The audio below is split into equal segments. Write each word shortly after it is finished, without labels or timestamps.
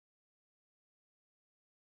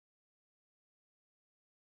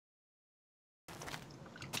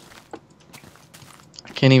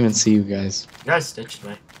Can't even see you guys. You guys stitched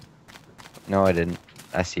me. No, I didn't.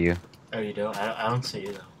 I see you. Oh, you do? I don't see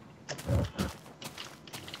you though.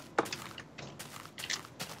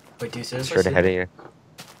 Wait, do you seriously Straight see ahead me? of you.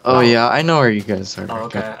 Oh yeah, I know where you guys are. Oh,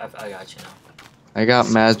 okay, I got you now. I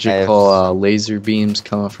got magical laser beams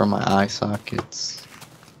coming from my eye sockets.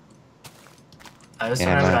 I just Yeah,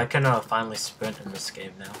 remembered man. I can finally sprint in this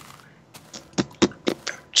game now.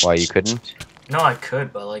 Why you couldn't? No, I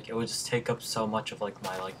could, but like it would just take up so much of like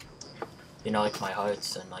my you know, like my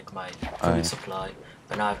hearts and like my food yeah. supply.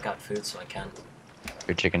 But now I've got food, so I can.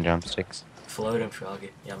 Your chicken drumsticks. Float and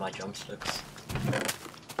froggy. Yeah, my drumsticks.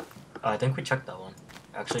 I think we checked that one.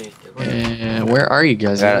 Actually, did we? Where are you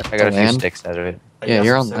guys? I got a few Land? sticks out of it. Oh, Yeah, you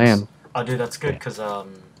you're got on some land. sticks? Oh, dude, that's good because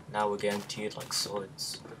now we're guaranteed like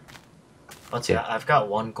swords. Let's see. Yeah. I've got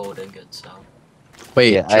 1 gold ingot, so.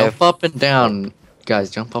 Wait, Yeah, I jump have- up and down, guys.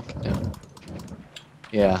 Jump up and down.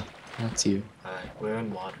 Yeah, that's you. Alright, we're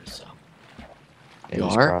in water, so. Yeah, You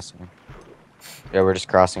just are? crossing. Yeah, we're just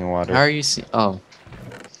crossing water. How are you see? Oh,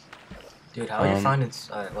 Dude, how are you finding?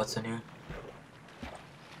 Alright, what's in here?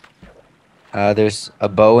 There's a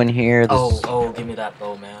bow in here. There's Oh, give me that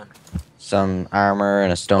bow, man. some armor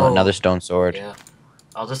and a stone, another stone sword. Yeah.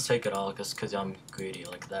 I'll just take it all because I'm greedy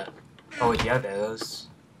like that. Oh, do you have arrows?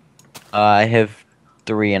 I have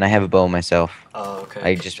 3, and I have a bow myself. Oh,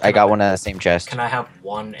 okay. I got one out of the same chest. Can I have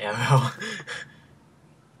 1 arrow?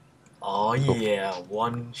 Oh yeah,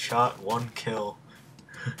 1 shot, 1 kill.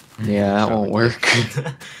 yeah, that won't work.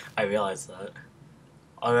 I realized that.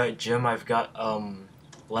 Alright, Jim, I've got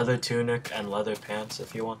leather tunic and leather pants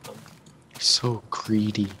if you want them. You're so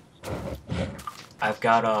greedy. I've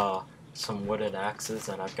got some wooden axes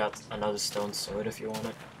and I've got another stone sword if you want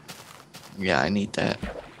it. Yeah, I need that.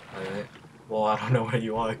 Alright. Well, I don't know where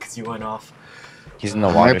you are because you went off. He's in the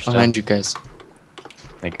I'm water right still. behind you guys.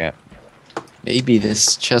 Okay. Maybe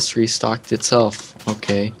this chest restocked itself.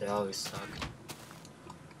 Okay. They always suck.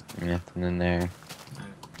 Nothing in there.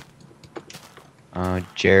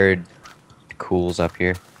 Jared Cool's up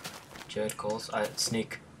here. Jared Coles.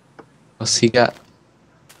 Sneak. What's he got?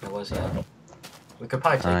 It was, yeah. We could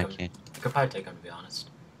probably take him. Okay. We could probably take him, to be honest.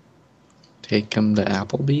 Take him to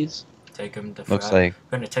Applebee's? Take him to Looks Friday. like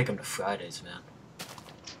We're gonna take him to Fridays, man.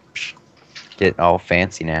 get all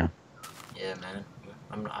fancy now. Yeah, man.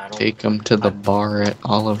 I don't. Take him to the bar at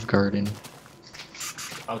Olive Garden.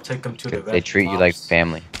 I'll take him to the Red They treat you like Lobster.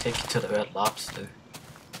 family. Take you to the Red Lobster.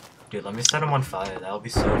 Dude, let me set him on fire. That'll be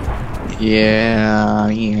so fun. Yeah,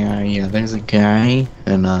 there's a guy,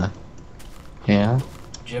 and yeah.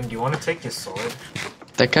 Jim, do you want to take your sword?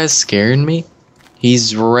 That guy's scaring me.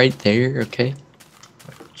 He's right there, okay?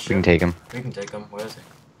 We can take him. We can take him. Where is he?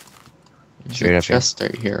 There's Straight a up here. chest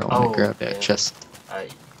right here. I wanna grab that yeah. chest.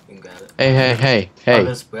 Alright, you can grab it. Hey. Oh,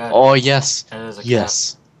 there's bread. Oh, yes. And there's a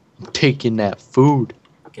Yes. I'm taking that food.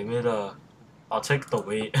 cap. Give me the... I'll take the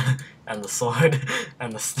weight and the sword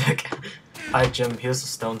and the stick. Alright, Jim, here's the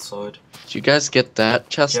stone sword. Did you guys get that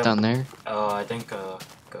chest Yep. down there? Oh, I think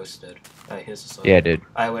Ghost did. Alright, here's the sword. Yeah, dude.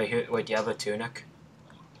 Alright, wait, do you have a tunic?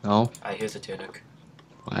 No? Alright, here's a tunic.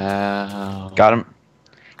 Wow. Got him.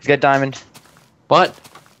 He's got diamond. What?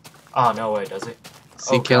 Oh, no way, does he? Is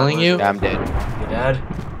he God, killing where's you? he? Yeah, I'm dead. You dead?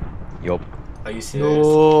 Yup. Are you serious?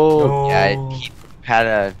 No. Yeah, he had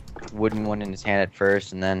a wooden one in his hand at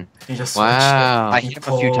first, and then He just switched Wow. I He hit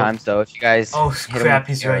him a few pulled- times though. If you guys Oh hit him crap, with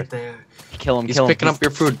he's the right there. Kill him. He's Kill him. picking up your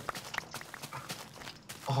food.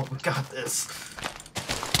 Oh, we got this.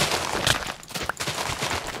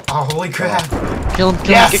 Oh, holy crap. Kill him,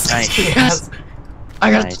 kill Yes! him. Nice. Yes!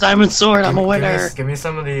 I got Nice. the diamond sword. I'm a Give winner. me, give me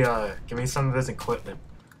some of the, give me some of his equipment.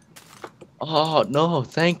 Oh, no,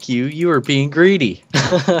 thank you. You were being greedy.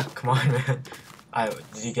 Come on, man.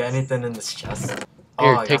 Did you get anything in this chest? Oh,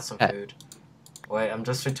 Here, I take got some that. food. Wait, I'm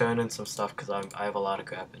just returning some stuff because I have a lot of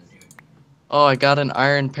crap in here. Oh, I got an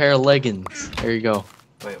iron pair of leggings. There you go.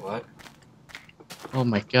 Wait, what? Oh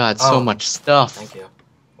my god, so Oh, much stuff. Thank you.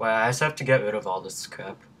 Wait, I just have to get rid of all this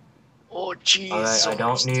crap. Oh, jeez. Alright, so I don't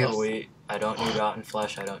much need stuff. wheat. I don't need rotten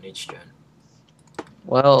flesh. I don't need stone.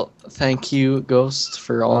 Well, thank you, Ghost,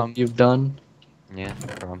 for all you've done. Yeah, no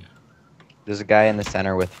problem. There's a guy in the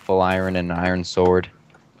center with full iron and an iron sword.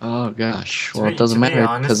 Oh gosh. To Well, be- it doesn't to be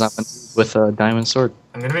matter because I'm honest- with a diamond sword.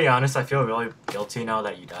 I'm gonna be honest, I feel really guilty now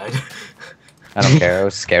that you died. I don't care. I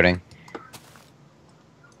was scouting.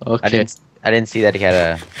 Okay. I didn't see that he had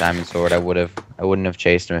a diamond sword. I wouldn't have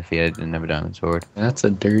chased him if he didn't have a diamond sword. That's a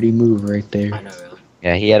dirty move right I there. know, really.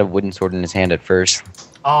 Yeah, he had a wooden sword in his hand at first.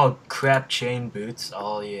 Oh, crap, chain boots.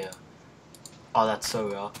 Oh, yeah. Oh, that's so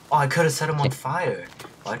raw. Oh, I could have set him on fire.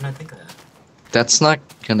 Why didn't I think of that? That's not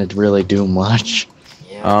gonna really do much.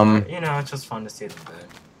 Yeah, but, you know, it's just fun to see them burn.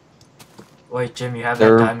 Wait, Jim, you have that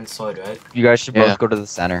They're- diamond sword, right? You guys should Yeah. both go to the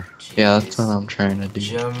center. Yeah, that's Jeez. what I'm trying to do.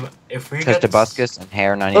 Jim, if we Because get... Tobuscus and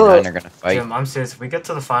Hair 99 are gonna fight. Jim, I'm serious. If we get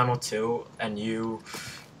to the final 2 and you...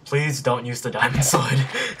 Please don't use the diamond sword.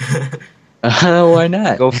 Why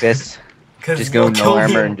not? Go fist. Just go you'll no kill me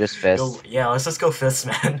armor and- and just fist. Yeah, let's just go fist,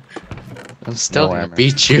 man. I'm still No gonna armor.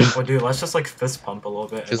 beat you. Well, dude, let's just like fist pump a little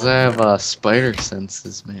bit. and Because then- I have spider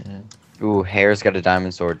senses, man. Ooh, Hair's got a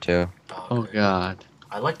diamond sword too. Oh great. god.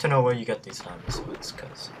 I'd like to know where you get these diamond swords,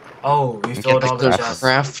 cause... Oh, we You filled can all pick the them To up. chests.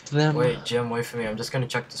 craft them? Wait, Jim, wait for me. I'm just gonna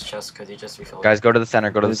check this chest, cause he just refilled Guys, go to the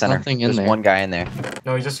center. Go to the There's center. nothing in There's there. one guy in there. it.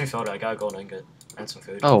 No, he just refilled it. I got a gold ingot and some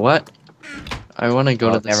food. Oh, what? I want to go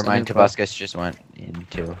Oh, to the never mind. center, but- Tobuscus just went in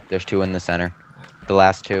two. There's 2 in the center. The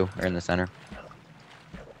last 2 are in the center.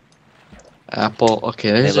 Apple.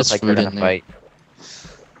 Okay, They there's look just like they're food gonna in there. fight.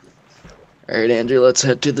 Alright, Andrew, let's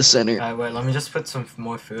head to the center. Alright, wait, let me just put some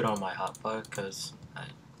more food on my hotbar, cause I...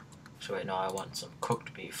 So wait, no, I want some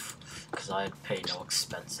cooked beef, cause I'd pay no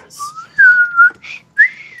expenses.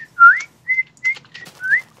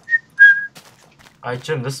 Alright,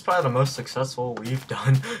 Jim, this is probably the most successful we've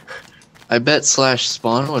done. I bet slash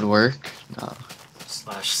spawn would work. No.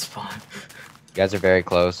 Slash spawn. You guys are very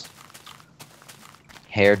close.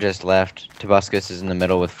 Hair just left. Tobuscus is in the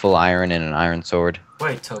middle with full iron and an iron sword.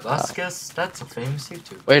 Wait, Tobuscus? That's a famous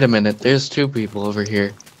YouTuber. Wait a minute, there's 2 people over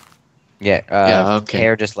here. Yeah, Yeah, okay.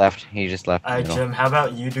 Hair just left. He just left. the Alright, middle. Jim, how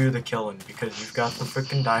about you do the killing, because you've got the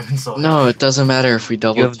freaking diamond sword. No, it doesn't matter if we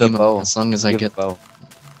double You have the team 'em, bow. as long as I Use get. the bow.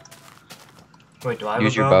 Wait, do I have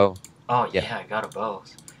Use a your bow? bow. Oh, Yeah. yeah, I got a bow.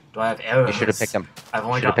 Do I have arrows? You should have picked up. I've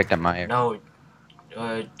only Should have got... picked up my. No,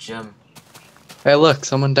 Jim. Hey, look,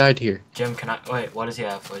 someone died here. Jim, can I... Wait, what does he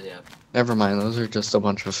have? What does he have? Never mind, those are just a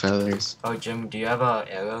bunch of feathers. Oh, Jim, do you have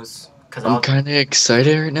arrows? Cause I'm kind of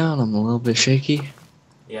excited right now, and I'm a little bit shaky.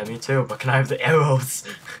 Yeah, me too, but can I have the arrows?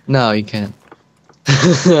 No, you can't.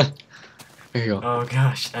 There you go. Oh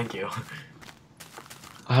gosh, thank you.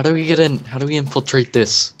 How do we get in? How do we infiltrate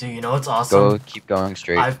this? Do you know what's awesome? Go. Keep going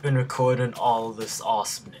straight. I've been recording all this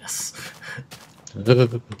awesomeness.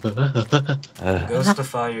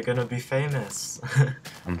 Ghstify, you're gonna be famous.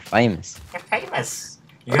 I'm famous. You're famous.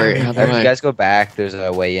 You're Alright, gonna how be do If I- you guys go back, there's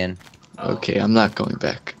a way in. Oh, Okay, I'm not going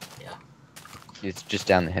back. It's just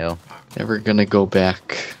down the hill. Never gonna go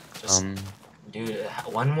back. just, dude,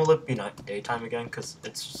 when will it be night daytime again? Cause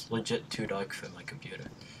it's legit too dark for my computer.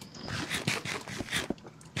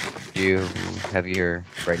 Do you have your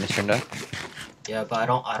brightness turned up? Yeah, but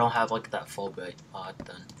I don't have like that full bright mod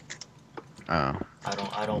then. Oh.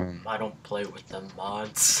 I don't play with them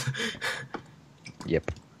mods.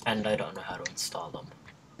 Yep. And I don't know how to install them.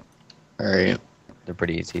 Alright, They're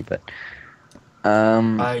pretty easy, but.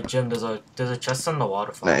 Alright, Jim, there's a chest in the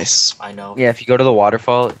waterfall. nice. I know. Yeah, if you go to the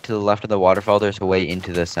waterfall, to the left of the waterfall, there's a way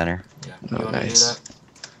into the center. Yeah. Oh, You wanna nice. do that?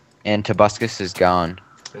 And Tobuscus is gone.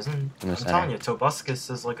 Isn't In the I'm center. telling you, Tobuscus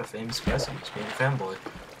is like a famous person. He's being a fanboy.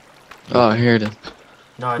 Oh, here it is.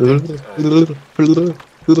 No, I think.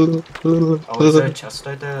 Oh, is there a chest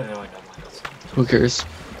right there? No, I know mine is. Who cares?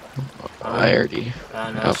 I already.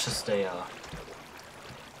 No, Oh. it's just a.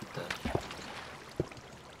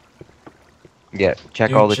 Yeah, check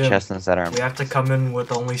Dude, all the Jim, chests in the center. We have to come in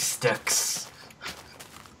with only sticks.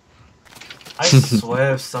 I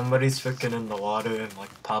swear, if somebody's freaking in the water and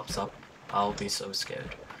like pops up, I'll be so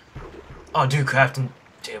scared. Oh, dude, crafting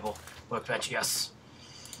table, workbench, yes.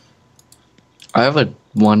 I have a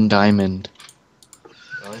 1 diamond.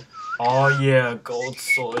 Really? Oh yeah, gold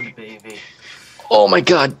sword, baby. Oh my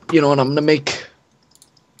god, you know what I'm gonna make?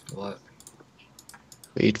 What?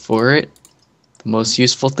 Wait for it. The most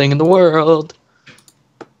useful thing in the world.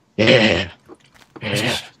 Yeah.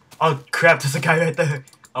 Yeah. Oh crap, there's a guy right there.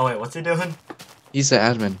 Oh wait, what's he doing? He's the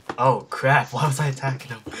admin. Oh crap, why was I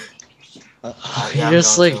attacking him? He yeah, I'm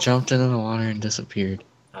just going like to. jumped into the water and disappeared.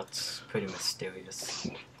 That's pretty mysterious.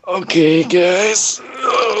 Okay, guys.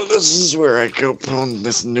 Oh, this is where I go pound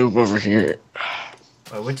this noob over here.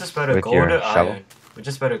 Wait, we just better With gold your or shovel? iron? We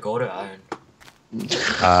just better gold or iron?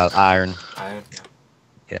 Iron. Iron,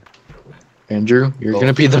 yeah. Andrew, you're Gold.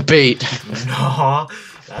 gonna be the bait. No,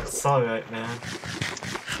 that's alright, man.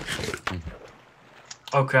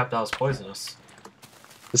 Oh crap, that was poisonous.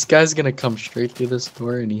 This guy's gonna come straight through this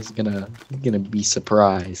door and he's gonna be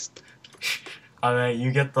surprised. Alright,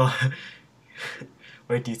 you get the...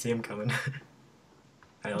 Wait, do you see him coming?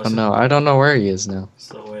 Alright, Oh no, I don't know where he is now.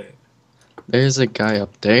 So wait. There's a guy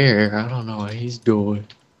up there. I don't know what he's doing.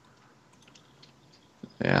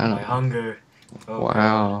 Yeah, I My don't know. hunger. Oh,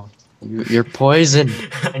 Wow. You're poisoned.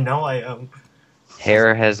 I know I am.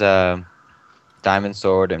 Hair has a diamond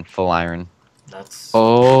sword and full iron. That's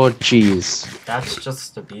Oh, jeez. that's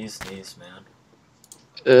just the bee's knees, man.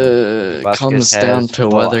 It Buscus comes down has to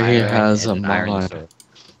full whether he iron has and a an iron mod. sword.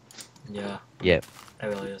 Yeah, Yep. it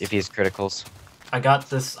really is. If he has criticals. I got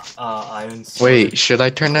this iron sword. Wait, should I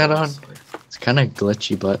turn that golden on? sword. It's kind of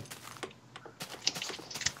glitchy, but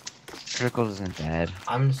Criticals isn't bad.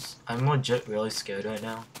 I'm legit really scared right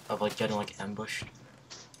now of like getting like ambushed.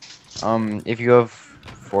 If you have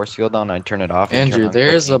force field on, I'd turn it off. And turn Andrew, on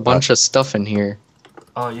there's a quick aim bunch of stuff in here.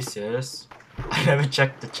 Oh, are you serious? I never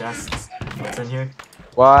checked the chests. What's in here?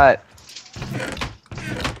 What?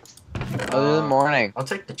 Other than morning. I'll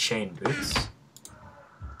take the chain boots.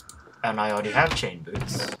 And I already have chain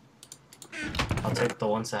boots. I'll take the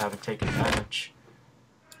ones that haven't taken damage.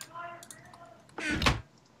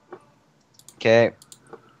 Okay.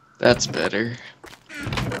 That's better.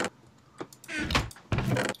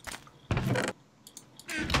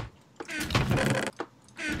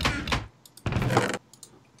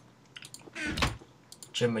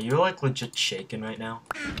 Jim, are you like legit shaking right now?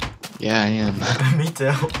 Yeah, I am. Me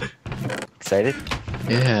too. Excited?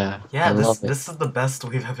 Yeah. Yeah, I love it. this is the best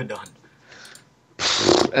we've ever done.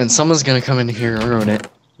 And someone's gonna come in here and ruin it.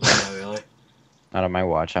 Yeah, really. Not on my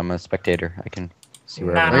watch. I'm a spectator. I can see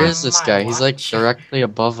where. Nah. I'm Where at. is this my guy? He's like watch. directly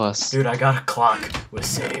above us. Dude, I got a clock. We're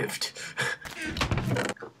saved.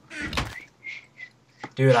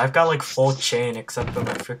 Dude, I've got like full chain except for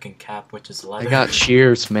my freaking cap, which is leather. I got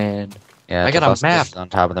shears, man. Yeah, I got a Tabascus map. is on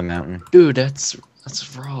top of the mountain. Dude, that's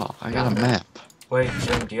raw. I got a map. Wait,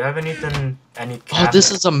 Jim, do you have any Oh, cap?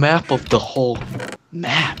 this is a map of the whole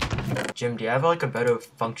map. Jim, do you have like a better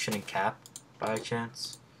functioning cap by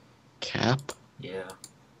chance? Cap? Yeah.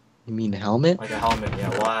 You mean helmet? Like a helmet, yeah.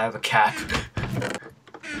 Well, I have a cap.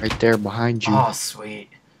 Right there behind you. Oh, sweet.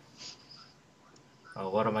 Oh,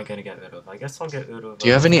 what am I gonna get rid of? I guess I'll get rid of... Do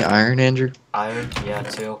you have any iron, Andrew? Iron? Yeah,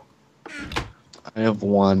 2. I have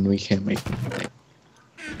 1. We can't make anything.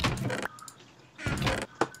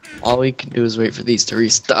 All we can do is wait for these to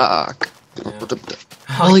restock. Yeah.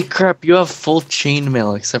 Holy crap, you have full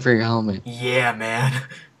chainmail except for your helmet. Yeah, man.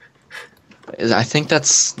 I think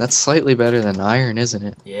that's slightly better than iron, isn't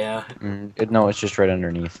it? Yeah. No, it's just right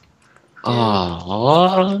underneath.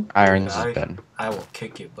 Oh, Iron's I- is better. I will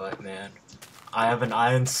kick your butt, man. I have an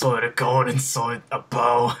iron sword, a golden sword, a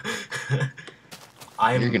bow.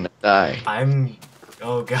 you're gonna die.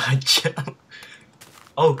 Oh god, Jim.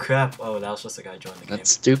 Oh crap. Oh, that was just a guy joining the That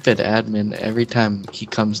stupid admin, every time he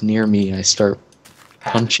comes near me, I start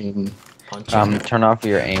punching. Punching. Turn off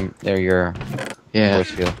your aim. Your Yeah.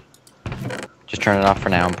 force field. Just turn it off for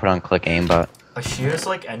now and put on click aimbot. Are shears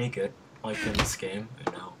like any good, like in this game?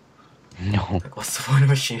 Or no? No. Like, what's the point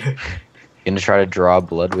of a shear? Gonna try to draw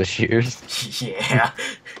blood with shears. Yeah.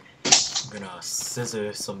 I'm gonna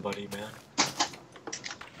scissor somebody, man.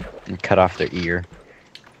 And cut off their ear.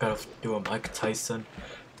 Gotta do a Mike Tyson.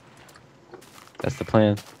 That's the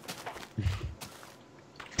plan.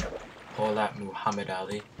 Pull that Muhammad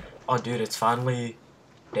Ali. Oh, dude, it's finally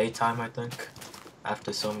daytime, I think.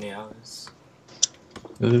 After so many hours.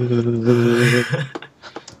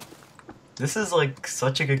 This is like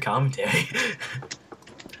such a good commentary.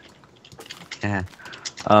 Yeah.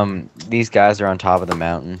 These guys are on top of the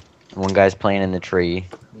mountain. One guy's playing in the tree,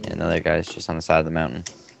 and the other guy's just on the side of the mountain.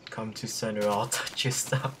 Come to center, I'll touch your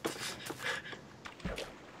stuff.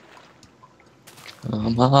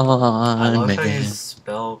 Come I on, love how you man.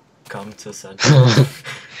 spell come to center.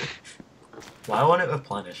 Why won't it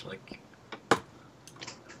replenish? Like,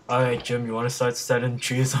 alright, Jim, you want to start setting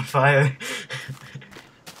trees on fire?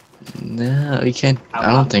 No, you can't.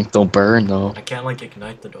 I don't think they'll burn though. I can't like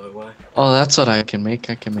ignite the doorway. Oh, that's what I can make.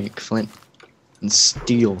 I can make flint and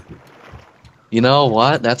steel. You know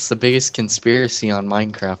what? That's the biggest conspiracy on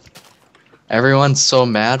Minecraft. Everyone's so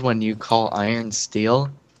mad when you call iron steel,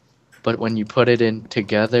 but when you put it in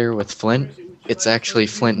together with flint, it's actually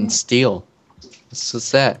flint and steel.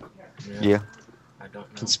 What's that? Yeah. I don't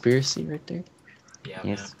know. Conspiracy right there? Yeah,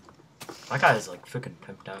 Yes. man. My guy is like freaking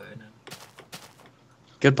pimped out right now.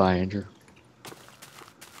 Goodbye, Andrew.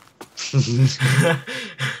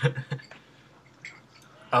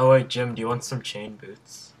 Oh wait, Jim, do you want some chain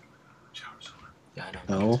boots? Yeah, I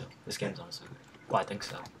know. No. This game's on server. Well, I think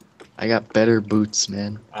so. I got better boots,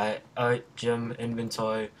 man. Alright, Jim,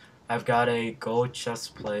 inventory. I've got a gold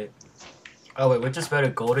chest plate. Oh wait, which is better,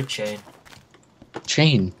 gold or chain?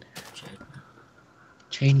 Chain.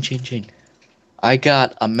 Chain. Chain. I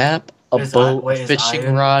got a map, a bow, a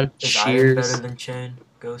fishing rod, Is iron shears. better than chain,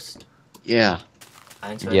 Ghost? Yeah.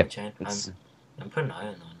 Iron's better Yep, than chain? it's- I'm putting iron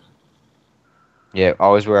on it. Yeah,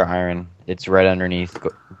 always wear iron. It's right underneath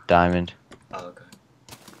diamond. Oh, okay.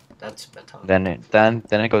 That's better. Then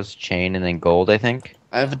it goes chain and then gold, I think.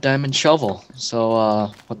 I have a diamond shovel.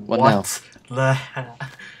 So what now? The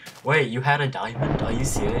Wait, you had a diamond? Are you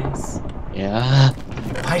serious? Yeah,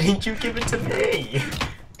 Why didn't you give it to me?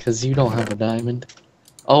 cause you don't have a diamond.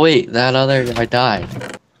 Oh wait, that other guy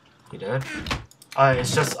died. You did?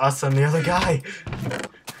 It's just us and the other guy.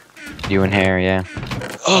 You and Hair, yeah.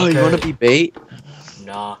 Oh, you wanna Okay. be bait?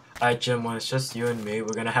 Nah. Alright, Jim, when it's just you and me,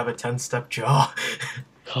 we're gonna have a 10-step jaw.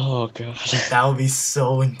 Oh god. That would be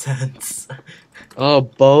so intense. Oh,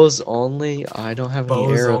 bows only? I don't have any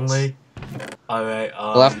Bows arrows. only? Alright,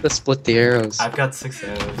 We'll have to split the arrows. I've got 6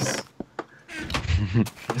 arrows.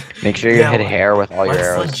 Make sure you Yeah, hit Hair with all your Let's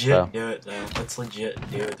arrows. legit So. do it, though. Let's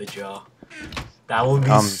legit do the jaw. That would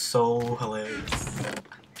be so hilarious.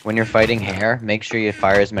 When you're fighting Hair, make sure you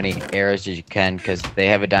fire as many arrows as you can, because they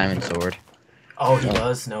have a diamond sword. Oh, he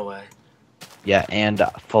does? No way. Yeah, and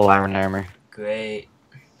full iron armor. Great.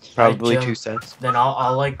 Probably Jim, 2 sets. Then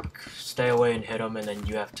I'll like stay away and hit him, and then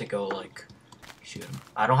you have to go like shoot him.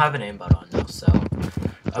 I don't have an aimbot on now, so.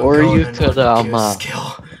 I'm Or going you in could on pure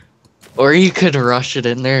skill. or you could rush it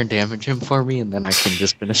in there and damage him for me, and then I can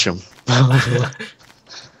just finish him.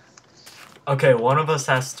 Okay, one of us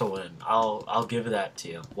has to win. I'll give that to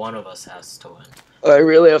you. One of us has to win. I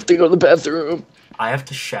really have to go to the bathroom. I have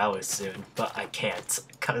to shower soon, but I can't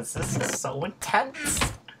because this is so intense.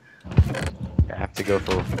 I have to go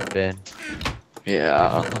for bed.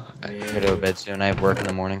 Yeah. I gotta go to bed soon. I have work in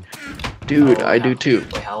the morning. Dude, Oh, I do too.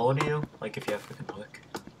 Wait, how old are you? Like, if you have freaking work.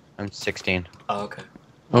 I'm 16. Oh, okay.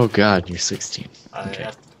 Oh god, you're 16. Okay.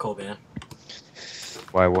 That's cool, man.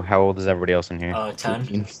 Why? How old is everybody else in here? 10?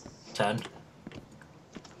 14. 10?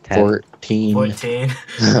 10. 14. 14?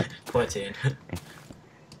 14.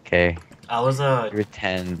 Okay. I was You're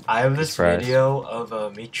 10. I have this Surprise. video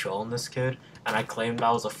of me trolling this kid, and I claimed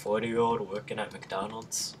I was a 40-year-old working at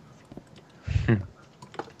McDonald's. And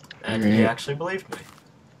he Alright. actually believed me.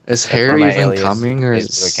 Is That's Harry one of my even alias coming, or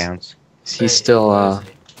Facebook is accounts. he still, Where is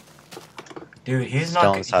he? Dude, he's Still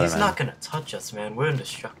not. inside He's of not gonna touch us, man. We're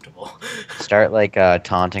indestructible. Start like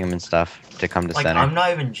taunting him and stuff to come to Like, center. I'm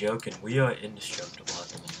not even joking. We are indestructible at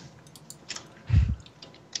the moment.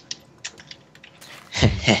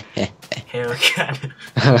 Hair again.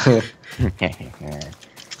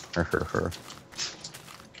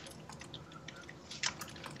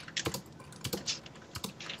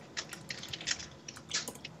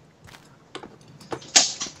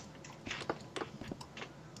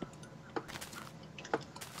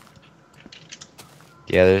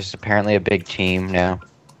 Yeah, there's apparently a big team now.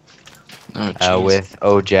 Oh, jeez. With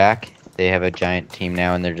Jack. They have a giant team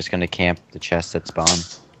now, and they're just gonna camp the chests that spawn.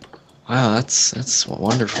 Wow, that's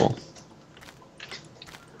wonderful.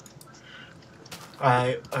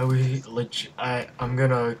 I'm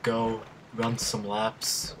gonna go run some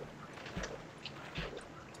laps.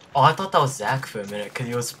 Oh, I thought that was Zach for a minute, because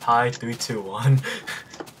he was Pi321.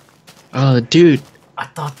 Dude, I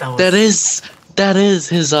thought that was... that is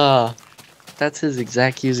his, that's his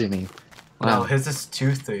exact username. No, Wow. his is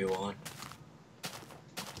 231.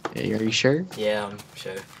 Are you sure? Yeah, I'm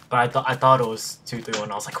sure. But I thought it was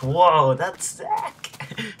 231. I was like, whoa, that's Zach!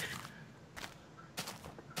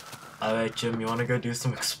 Alright, Jim, you wanna go do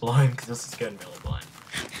some exploring? Because this is getting really blind.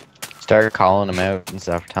 Start calling them out and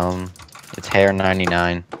stuff. Tell them it's hair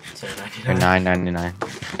 99 So, or 9.99.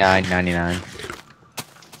 9.99.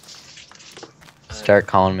 Start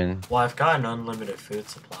calling them in. Well, I've got an unlimited food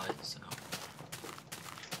supply, so...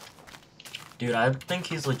 Dude, I think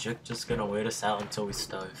he's legit just gonna wait us out until we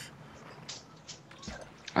starve.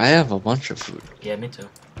 I have a bunch of food. Yeah, me too.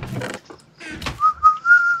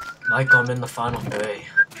 Mike, I'm in the final 3.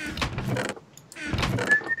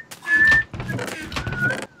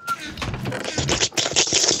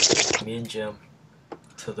 Me and Jim.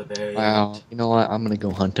 To the very Wow. end. You know what? I'm gonna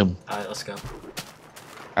go hunt him. Alright, let's go.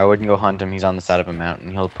 I wouldn't go hunt him. He's on the side of a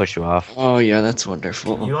mountain. He'll push you off. Oh yeah, that's Can you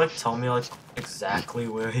wonderful. like tell me like exactly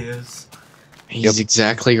where he is? He's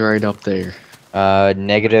exactly right up there.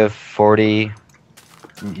 Negative 40,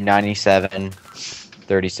 97,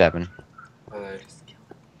 37. Alright.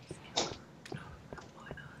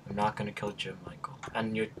 I'm not gonna kill Jim, Michael.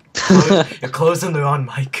 And you're closing the on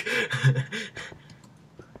Mike.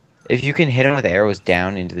 If you can hit him with arrows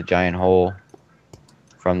down into the giant hole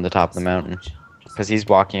from the top of the mountain. Because he's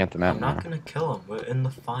walking up the I'm mountain not now. gonna kill him. We're in the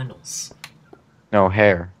finals. No,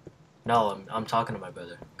 hair. No, I'm talking to my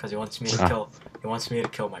brother because he wants me to Ah. kill. He wants me to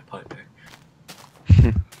kill my partner.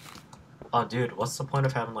 Oh, dude, what's the point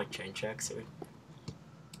of having like chain checks here?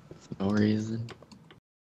 No reason.